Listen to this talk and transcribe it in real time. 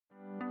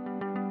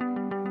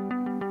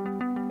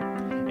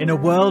In a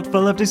world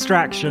full of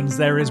distractions,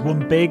 there is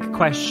one big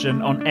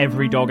question on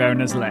every dog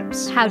owner's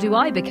lips. How do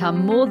I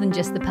become more than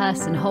just the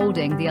person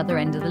holding the other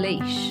end of the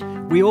leash?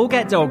 We all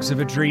get dogs with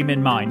a dream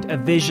in mind, a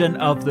vision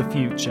of the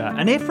future.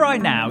 And if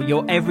right now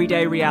your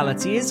everyday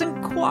reality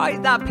isn't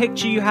quite that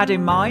picture you had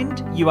in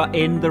mind, you are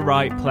in the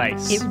right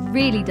place. It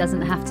really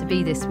doesn't have to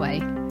be this way.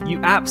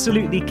 You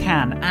absolutely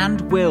can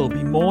and will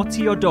be more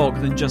to your dog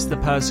than just the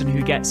person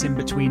who gets in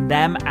between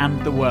them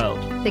and the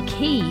world. The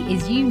key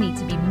is you need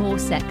to be more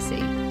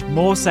sexy.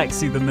 More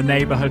sexy than the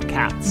neighbourhood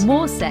cat.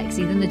 More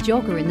sexy than the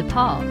jogger in the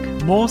park.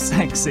 More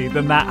sexy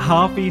than that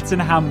half-eaten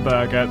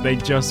hamburger they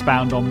just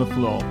found on the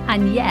floor.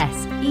 And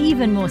yes,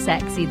 even more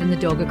sexy than the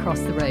dog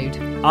across the road.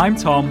 I'm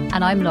Tom.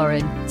 And I'm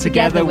Lauren.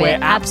 Together we're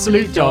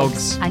Absolute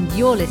Dogs. And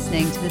you're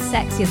listening to the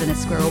Sexier Than a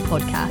Squirrel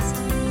podcast.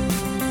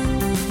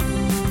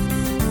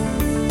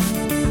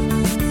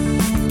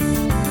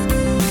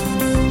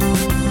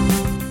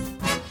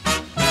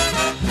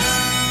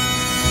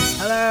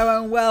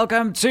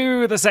 Welcome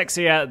to the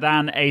Sexier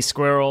Than a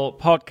Squirrel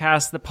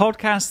podcast, the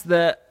podcast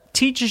that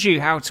teaches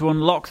you how to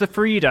unlock the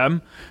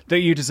freedom that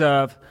you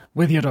deserve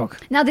with your dog.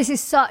 Now, this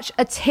is such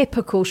a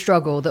typical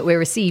struggle that we're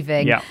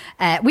receiving. Yeah.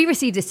 We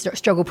receive this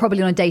struggle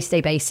probably on a day-to-day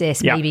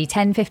basis, maybe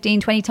 10,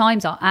 15, 20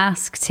 times. Our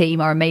Ask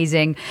team, our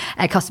amazing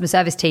customer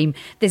service team,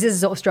 this is a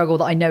sort of struggle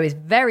that I know is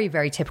very,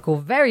 very typical,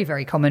 very,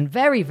 very common,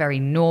 very, very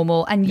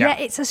normal. And yet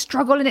it's a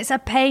struggle and it's a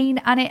pain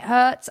and it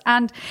hurts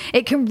and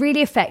it can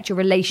really affect your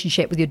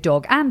relationship with your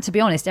dog and, to be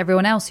honest,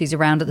 everyone else who's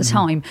around at the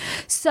time.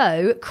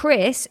 So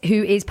Chris,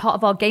 who is part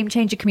of our Game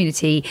Changer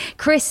community,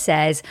 Chris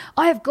says,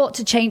 I have got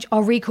to change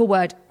our recall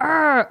word.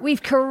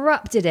 We've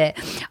corrupted it.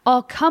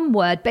 Our come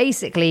word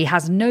basically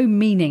has no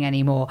meaning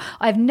anymore.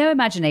 I have no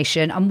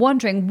imagination. I'm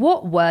wondering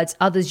what words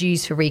others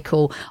use for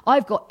recall.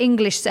 I've got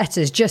English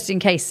setters just in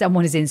case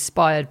someone is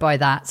inspired by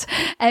that.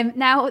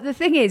 Now, the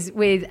thing is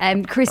with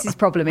Chris's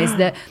problem is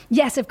that,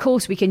 yes, of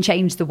course, we can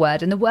change the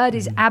word. And the word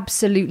is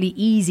absolutely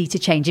easy to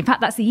change. In fact,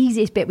 that's the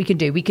easiest bit we can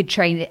do. We could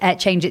change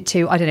it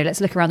to, I don't know,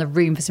 let's look around the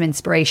room for some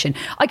inspiration.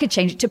 I could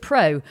change it to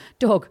pro,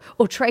 dog,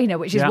 or trainer,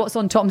 which is what's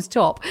on Tom's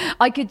top.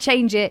 I could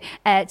change it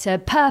to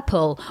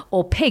purple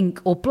or pink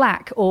or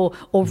black or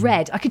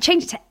red. I could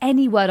change it to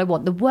any word I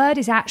want. The word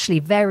is actually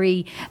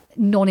very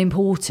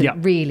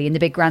non-important, really, in the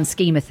big grand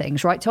scheme of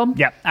things, right, Tom?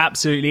 Yeah,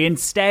 absolutely.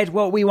 Instead,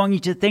 what we want you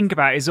to think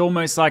about is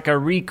almost like a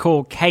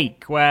recall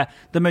cake, where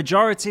the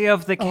majority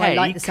of the cake I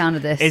like the sound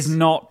of this. is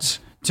not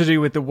to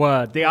do with the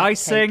word. The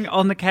icing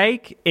on the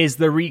cake is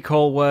the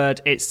recall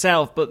word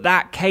itself, but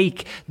that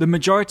cake, the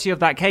majority of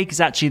that cake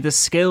is actually the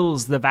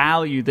skills, the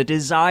value, the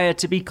desire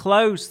to be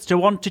close, to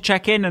want to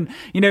check in. And,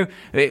 you know,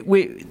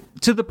 we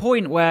to the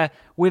point where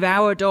with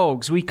our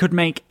dogs, we could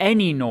make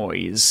any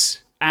noise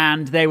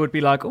and they would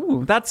be like,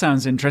 oh, that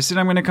sounds interesting.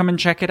 I'm going to come and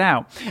check it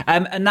out.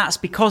 And that's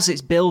because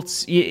it's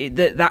built,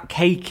 that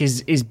cake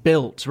is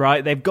built,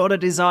 right? They've got a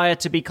desire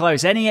to be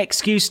close. Any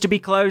excuse to be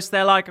close,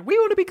 they're like, we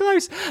want to be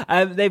close.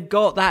 They've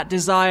got that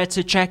desire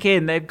to check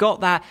in. They've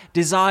got that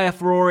desire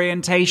for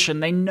orientation.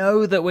 They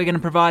know that we're going to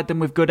provide them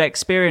with good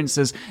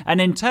experiences. And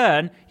in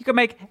turn, you can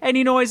make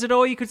any noise at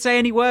all. You could say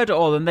any word at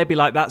all. And they'd be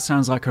like, that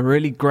sounds like a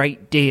really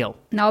great deal.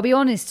 Now, I'll be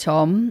honest,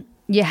 Tom.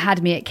 You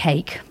had me at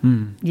cake.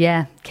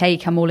 Yeah,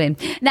 cake, I'm all in.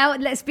 Now,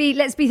 let's be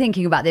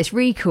thinking about this.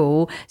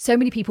 Recall, so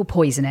many people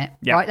poison it,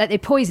 right? Like they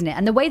poison it.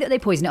 And the way that they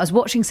poison it, I was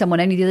watching someone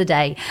only the other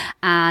day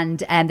and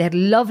they had a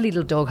lovely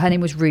little dog. Her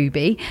name was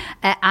Ruby.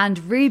 And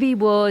Ruby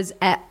was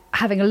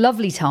having a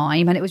lovely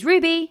time. And it was,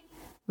 Ruby,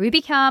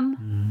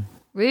 come.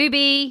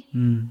 Ruby,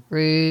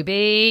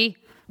 Ruby,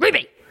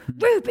 Ruby,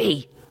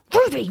 Ruby.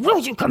 Ruby, will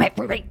you come here,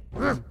 Ruby?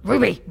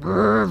 Ruby,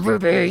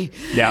 Ruby.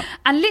 Yeah.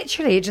 And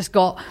literally it just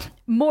got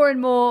more and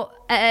more,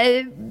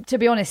 to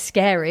be honest,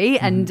 scary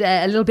and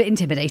a little bit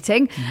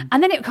intimidating.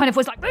 And then it kind of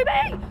was like,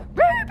 Ruby,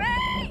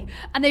 Ruby.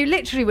 And they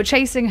literally were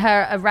chasing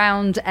her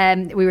around.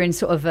 We were in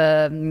sort of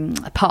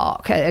a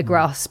park, a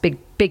grass, big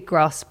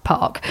grass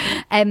park.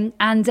 And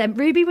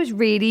Ruby was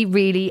really,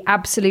 really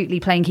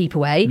absolutely playing keep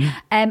away.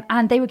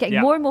 And they were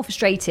getting more and more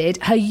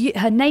frustrated.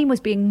 Her name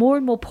was being more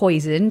and more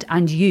poisoned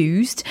and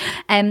used.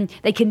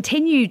 They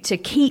continued to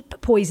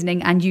keep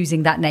poisoning and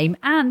using that name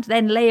and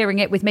then layering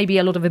it with maybe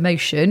a lot of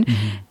emotion.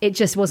 It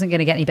just wasn't going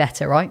to get any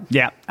better, right?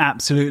 Yeah,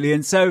 absolutely.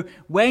 And so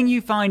when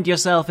you find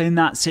yourself in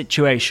that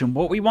situation,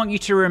 what we want you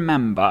to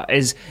remember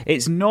is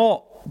it's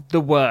not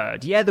the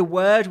word. Yeah, the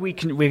word, we're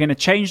going to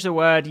change the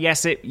word.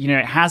 Yes, it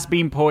has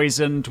been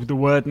poisoned. The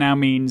word now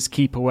means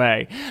keep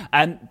away.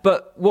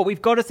 But what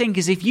we've got to think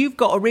is if you've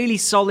got a really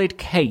solid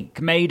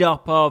cake made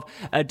up of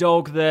a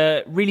dog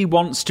that really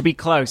wants to be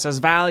close, has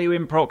value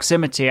in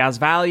proximity, has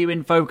value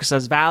in focus,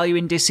 has value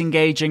in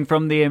disengaging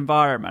from the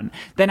environment,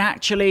 then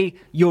actually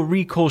your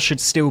recall should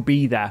still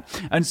be there.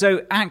 And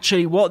so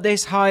actually what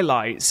this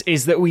highlights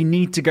is that we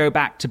need to go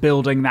back to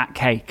building that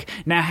cake.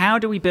 Now, how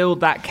do we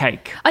build that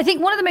cake? I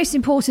think one of the most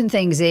important important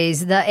things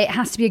is that it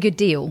has to be a good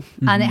deal,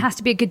 and it has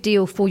to be a good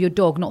deal for your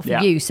dog, not for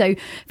you. So,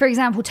 for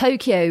example,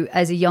 Tokyo,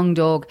 as a young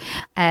dog,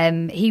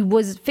 he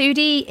was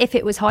foodie if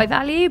it was high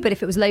value, but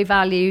if it was low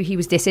value, he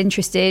was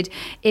disinterested.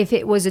 If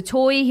it was a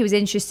toy, he was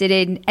interested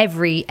in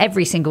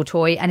every single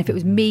toy, and if it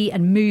was me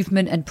and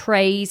movement and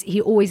praise,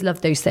 he always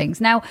loved those things.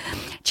 Now,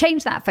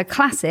 change that for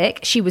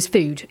Classic. She was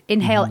food.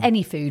 Inhale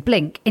any food.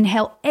 Blink.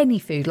 Inhale any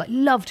food. Like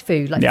loved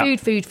food. Like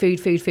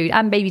food,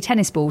 and baby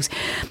tennis balls.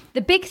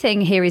 The big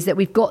thing here is that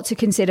we've got to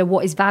consider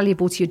what is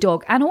valuable to your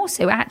dog, and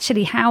also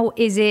actually how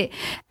is it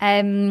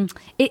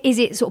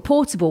sort of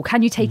portable?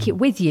 Can you take it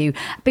with you?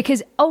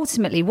 Because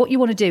ultimately what you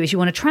want to do is you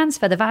want to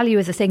transfer the value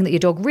of the thing that your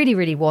dog really,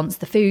 really wants,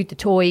 the food, the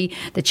toy,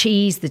 the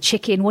cheese, the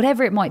chicken,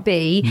 whatever it might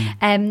be,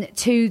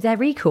 to their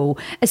recall.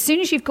 As soon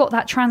as you've got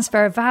that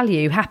transfer of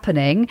value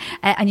happening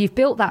and you've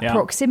built that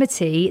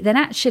proximity, then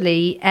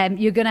actually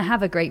you're going to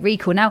have a great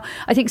recall. Now,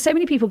 I think so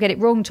many people get it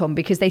wrong, Tom,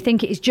 because they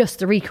think it is just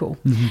the recall.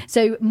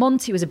 So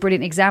Monty was a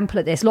brilliant example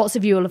of this. Lots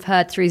of you will have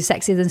heard through the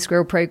Sexier Than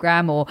Squirrel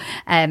program, or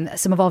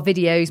some of our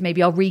videos,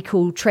 maybe our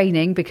recall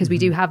training, because we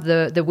do have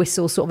the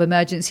whistle sort of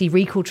emergency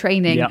recall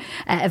training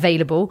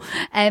available.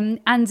 And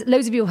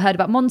loads of you have heard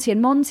about Monty.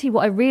 And Monty,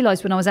 what I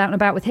realised when I was out and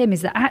about with him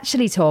is that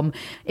actually, Tom,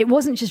 it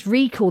wasn't just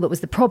recall that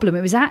was the problem.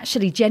 It was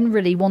actually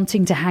generally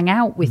wanting to hang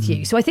out with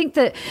you. So I think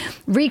that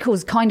recall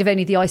is kind of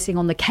only the icing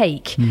on the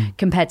cake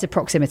compared to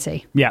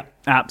proximity. Yeah,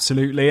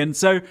 absolutely. And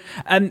so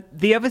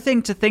the other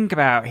thing to think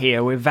about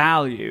here with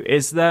value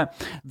is that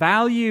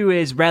value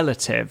is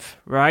relative,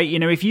 right? You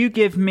know, if you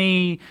give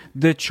me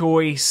the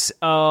choice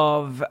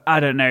of, I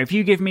don't know, if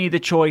you give me the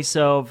choice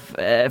of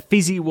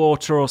fizzy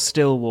water or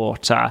still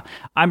water,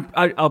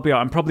 I'll be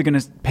honest, I'm probably going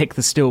to pick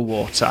the still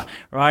water,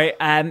 right?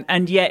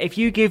 And yet, if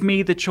you give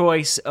me the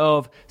choice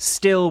of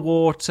still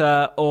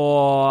water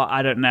or,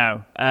 I don't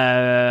know,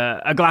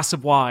 a glass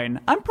of wine,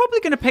 I'm probably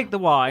going to pick the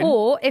wine.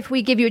 Or if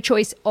we give you a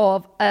choice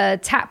of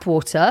tap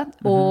water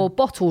or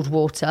bottled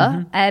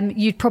water,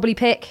 you'd probably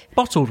pick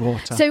bottled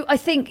water. So I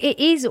think it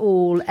is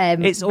all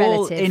it's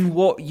relative. all in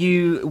what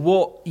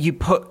you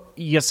put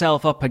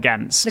yourself up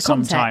against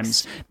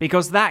sometimes,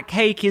 because that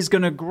cake is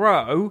going to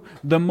grow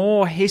the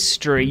more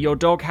history your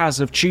dog has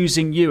of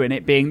choosing you and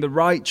it being the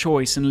right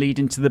choice and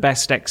leading to the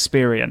best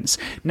experience.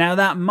 Now,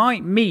 that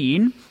might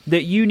mean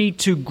that you need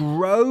to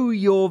grow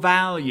your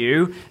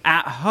value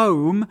at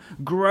home,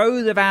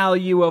 grow the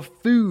value of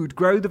food,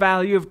 grow the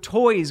value of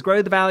toys,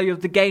 grow the value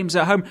of the games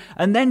at home,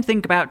 and then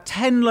think about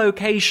 10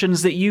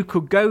 locations that you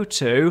could go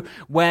to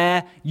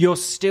where you're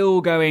still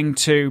going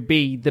to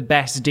be the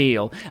best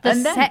deal. The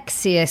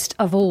sexiest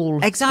of all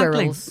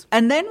squirrels.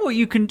 And then what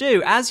you can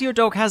do, as your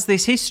dog has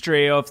this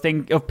history of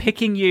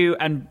picking you,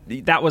 and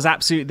that was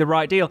absolutely the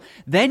right deal,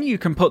 then you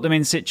can put them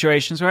in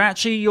situations where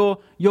actually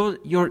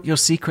you're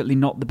secretly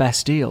not the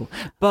best deal,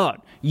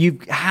 but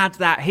you've had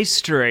that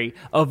history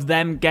of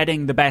them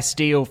getting the best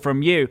deal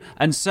from you,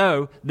 and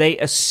so they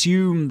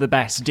assume the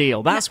best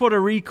deal. That's what a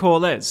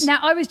recall is. Now,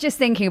 I was just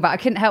thinking about, I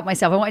couldn't help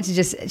myself. I wanted to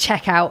just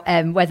check out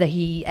whether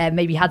he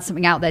maybe had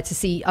something out there to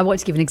see. I wanted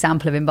to give an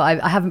example of him, but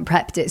I haven't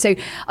prepped it. So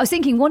I was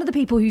thinking one of the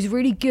people who's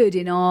really good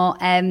in our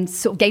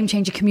sort of game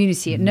changer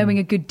community at knowing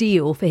a good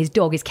deal for his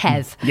dog is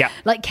Kev. Yeah.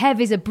 Like, Kev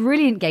is a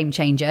brilliant game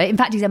changer. In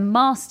fact, he's a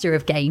master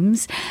of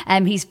games.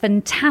 He's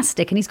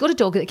fantastic, and he's got a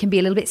dog that can be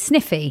a little bit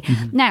sniffy.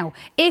 Now,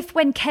 if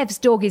when Kev's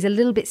dog is a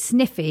little bit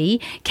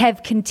sniffy,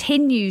 Kev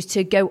continues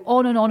to go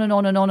on and on and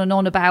on and on and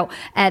on about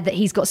that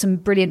he's got some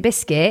brilliant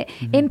biscuit,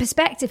 in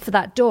perspective for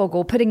that dog,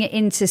 or putting it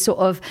into sort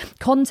of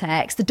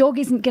context, the dog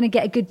isn't going to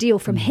get a good deal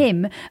from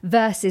him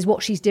versus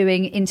what she's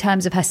doing in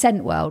terms of her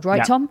scent world,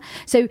 right, Tom?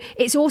 So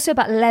it's also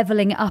about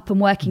leveling it up and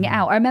working it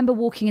out. I remember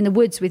walking in the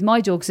woods with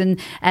my dogs, and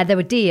there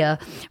were deer.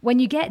 When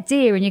you get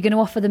deer and you're going to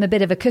offer them a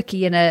bit of a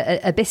cookie and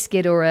a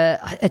biscuit or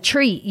a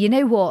treat, you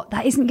know what?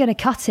 That isn't going to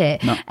cut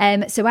it.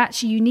 No. So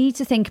actually you need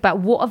to think about,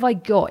 what have I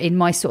got in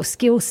my sort of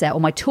skill set or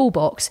my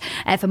toolbox?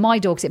 For my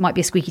dogs, it might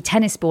be a squeaky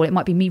tennis ball. It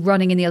might be me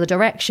running in the other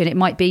direction. It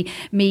might be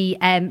me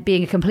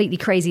being a completely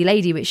crazy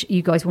lady, which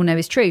you guys will know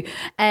is true.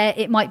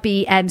 It might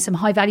be some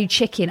high value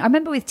chicken. I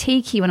remember with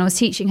Tiki, when I was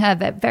teaching her,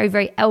 a very,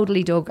 very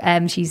elderly dog,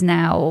 she's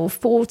now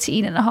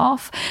 14 and a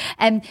half.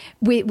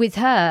 With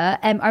her,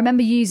 I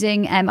remember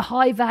using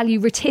high value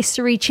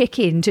rotisserie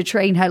chicken to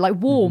train her, like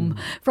warm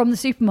from the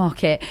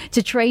supermarket,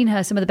 to train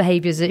her some of the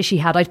behaviours that she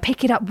had. I'd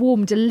pick it up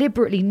warm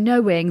deliberately,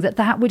 knowing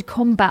that would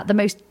combat the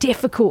most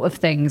difficult of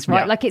things,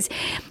 right? Like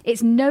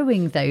it's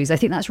knowing those. I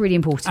think that's really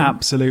important.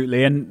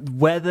 Absolutely. And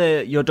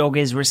whether your dog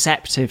is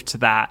receptive to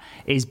that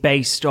is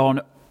based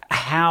on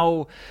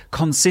how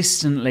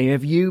consistently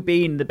have you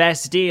been the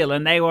best deal,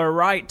 and they were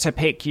right to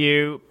pick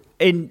you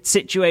in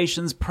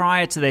situations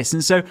prior to this.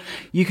 And so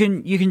you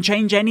can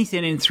change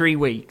anything in 3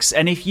 weeks.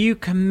 And if you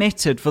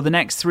committed for the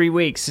next 3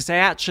 weeks to say,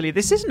 actually,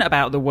 this isn't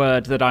about the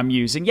word that I'm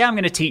using. Yeah, I'm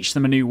going to teach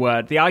them a new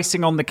word, the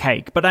icing on the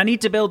cake, but I need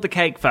to build the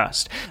cake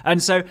first.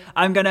 And so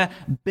I'm going to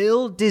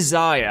build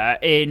desire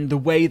in the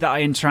way that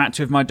I interact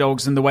with my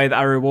dogs and the way that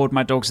I reward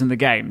my dogs in the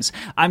games.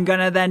 I'm going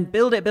to then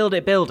build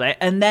it,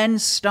 and then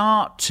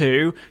start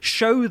to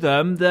show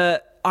them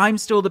that I'm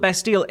still the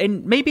best deal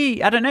in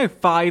maybe, I don't know,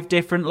 5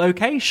 different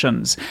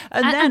locations.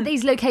 And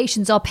these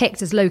locations are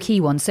picked as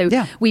low-key ones. So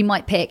we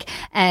might pick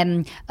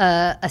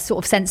a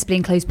sort of sensibly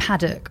enclosed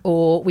paddock,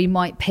 or we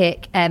might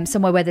pick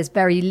somewhere where there's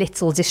very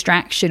little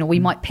distraction, or we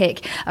might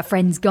pick a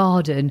friend's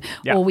garden,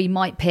 or we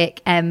might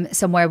pick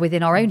somewhere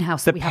within our own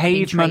house. The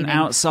pavement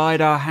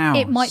outside our house.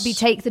 It might be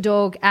take the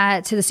dog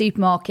to the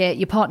supermarket,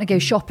 your partner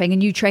goes shopping,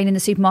 and you train in the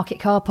supermarket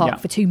car park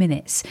for 2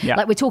 minutes.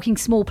 Like, we're talking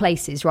small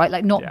places, right?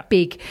 Like, not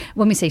big.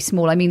 When we say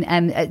small, I mean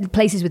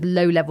places with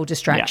low-level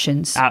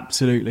distractions.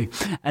 Absolutely.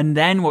 And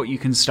then what you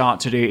can start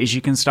to do is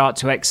you can start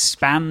to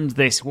expand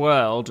this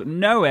world,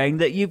 knowing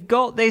that you've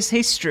got this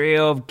history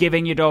of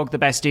giving your dog the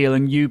best deal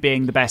and you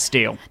being the best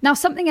deal. Now,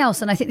 something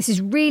else, and I think this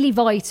is really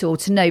vital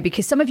to know,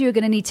 because some of you are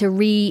going to need to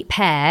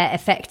repair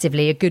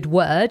effectively a good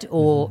word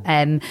or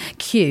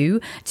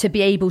cue to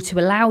be able to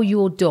allow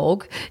your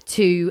dog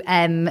to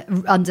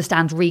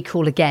understand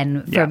recall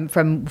again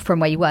from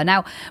where you were.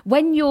 Now,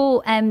 when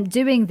you're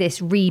doing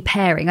this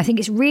repairing, I think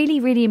it's really,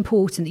 really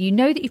important that you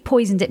know that you've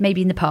poisoned it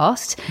maybe in the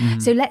past.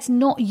 So let's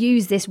not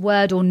use this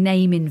word or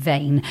name in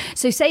vain.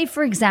 So say,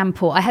 for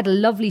example, I had a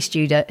lovely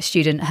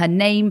student. Her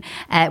name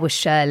was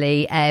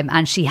Shirley,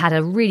 and she had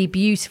a really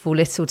beautiful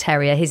little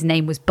terrier. His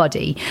name was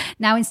Buddy.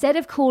 Now, instead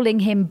of calling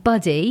him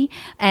Buddy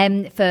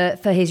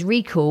for his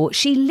recall,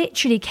 she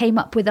literally came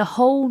up with a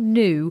whole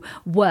new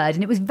word,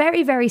 and it was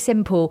very, very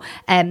simple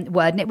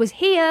word, and it was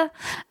here,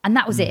 and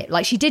that was it.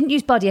 Like, she didn't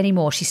use Buddy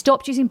anymore. She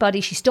stopped using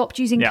Buddy. She stopped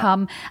using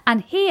come,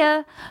 and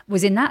here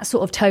was in that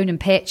sort of tone and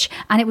pitch,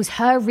 and it was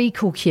her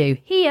recall cue.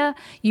 Here,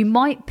 you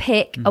might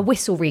pick a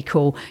whistle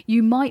recall.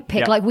 You might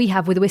pick, like we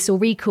have with a whistle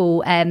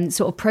recall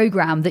sort of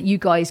program that you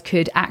guys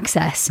could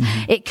access.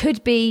 It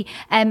could be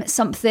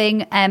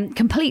something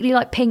completely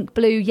like pink,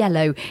 blue,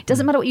 yellow. It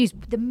doesn't matter what you use.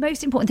 The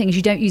most important thing is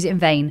you don't use it in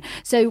vain.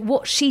 So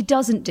what she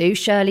doesn't do,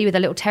 Shirley with a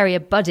little terrier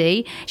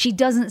Buddy, she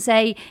doesn't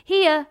say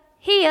here,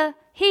 here,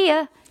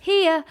 here,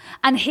 here.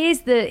 And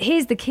here's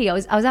the key. I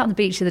was out on the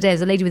beach the other day. There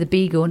was a lady with a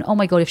beagle, and oh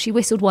my God, if she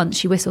whistled once,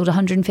 she whistled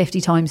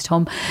 150 times,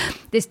 Tom.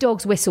 This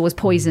dog's whistle was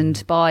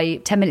poisoned by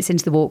 10 minutes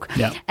into the walk.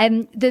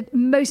 The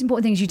most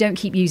important thing is you don't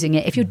keep using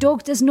it. If your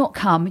dog does not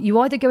come, you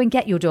either go and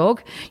get your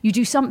dog, you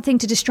do something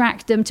to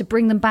distract them, to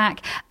bring them back,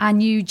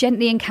 and you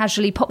gently and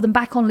casually pop them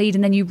back on lead,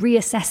 and then you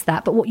reassess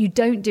that. But what you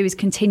don't do is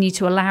continue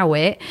to allow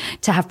it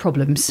to have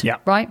problems.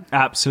 Right?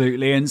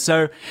 Absolutely. And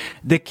so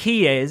the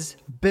key is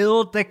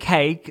build the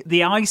cake.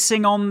 The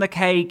icing on the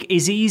cake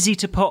is easy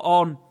to put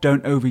on.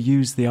 Don't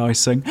overuse the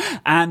icing.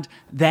 And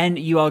then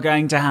you are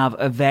going to have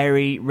a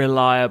very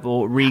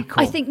reliable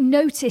recall. I think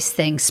notice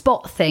things,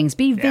 spot things,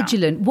 be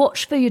vigilant.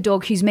 Watch for your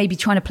dog who's maybe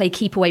trying to play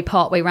keep away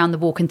part way around the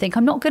walk and think,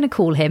 I'm not going to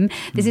call him.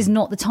 This is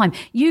not the time.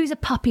 Use a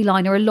puppy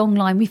line or a long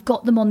line. We've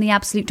got them on the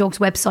Absolute Dogs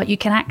website. You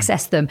can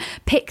access them.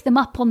 Pick them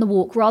up on the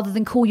walk rather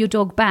than call your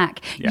dog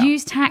back.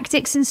 Use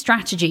tactics and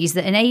strategies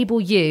that enable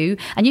you.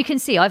 And you can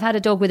see I've had a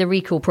dog with a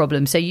recall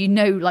problem. So you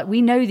know, like,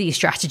 we know these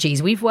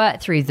strategies. We've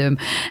worked through them.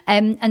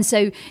 And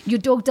so your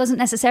dog doesn't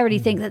necessarily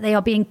think that they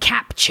are being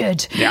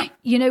captured.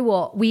 You know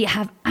what? We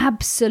have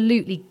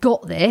absolutely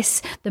got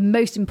this. The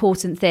most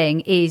important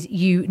thing is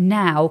you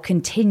now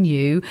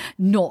continue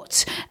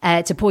not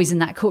to poison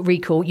that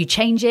recall. You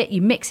change it,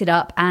 you mix it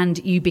up,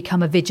 and you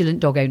become a vigilant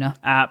dog owner.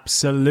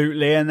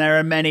 Absolutely. And there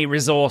are many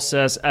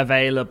resources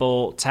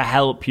available to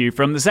help you,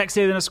 from the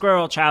Sexier Than a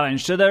Squirrel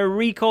Challenge to the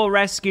Recall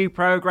Rescue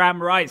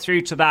Program, right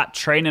through to that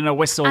Training a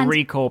Whistle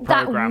Recall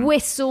Program. That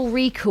Whistle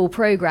Recall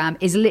Program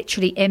is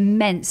literally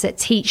immense at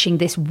teaching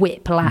this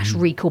whiplash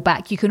recall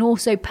back. You can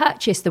also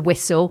purchase the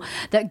whistle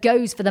that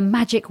goes for the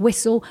Magic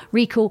Whistle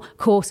Recall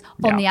course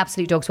on the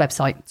Absolute Dogs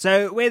website.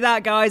 So with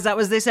that, guys, that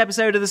was this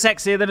episode of the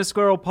Sexier Than a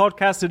Squirrel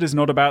podcast. It is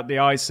not about the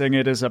icing,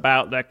 it is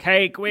about the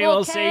cake. We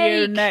will see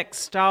you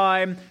next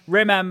time.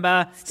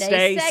 Remember,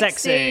 stay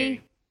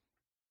sexy.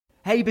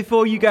 Hey,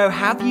 before you go,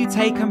 have you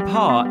taken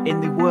part in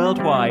the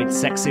worldwide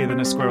Sexier Than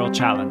a Squirrel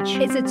Challenge?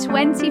 It's a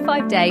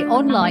 25-day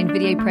online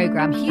video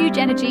program. Huge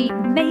energy,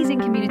 amazing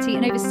community,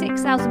 and over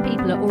 6,000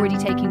 people are already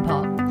taking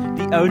part.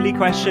 The only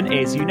question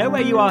is, you know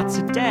where you are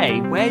today.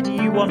 Where do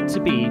you want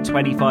to be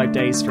 25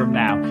 days from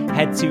now?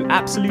 Head to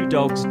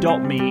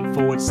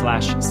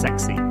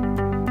absolutedogs.me/sexy.